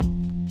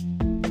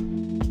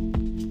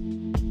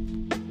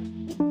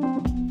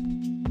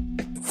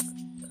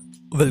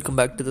Welcome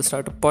back to the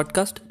Startup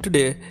Podcast.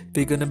 Today,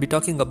 we're going to be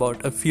talking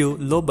about a few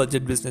low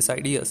budget business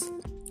ideas.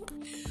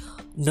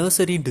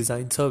 Nursery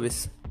design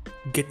service.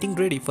 Getting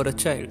ready for a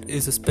child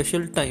is a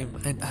special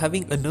time, and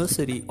having a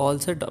nursery all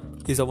set up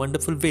is a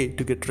wonderful way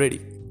to get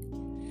ready.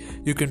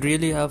 You can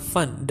really have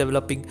fun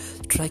developing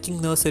striking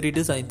nursery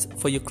designs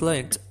for your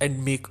clients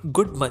and make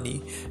good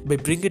money by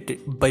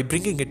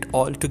bringing it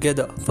all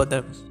together for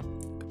them.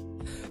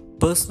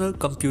 Personal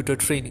computer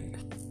training.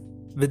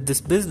 With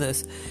this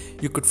business,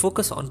 you could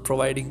focus on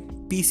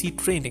providing PC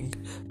training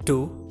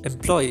to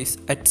employees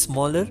at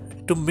smaller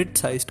to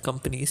mid-sized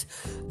companies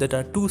that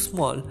are too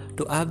small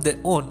to have their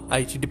own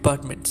IT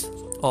departments,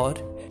 or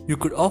you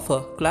could offer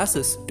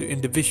classes to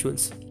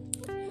individuals.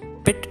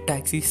 Pet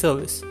taxi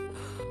service.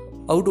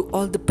 How do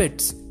all the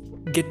pets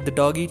get to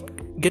doggy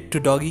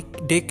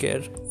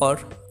daycare or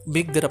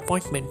make their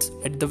appointments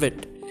at the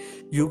vet?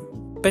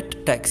 You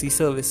pet taxi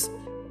service.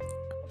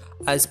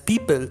 As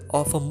people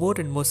offer more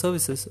and more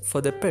services for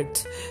their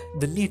pets,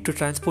 the need to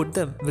transport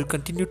them will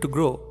continue to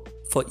grow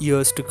for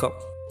years to come.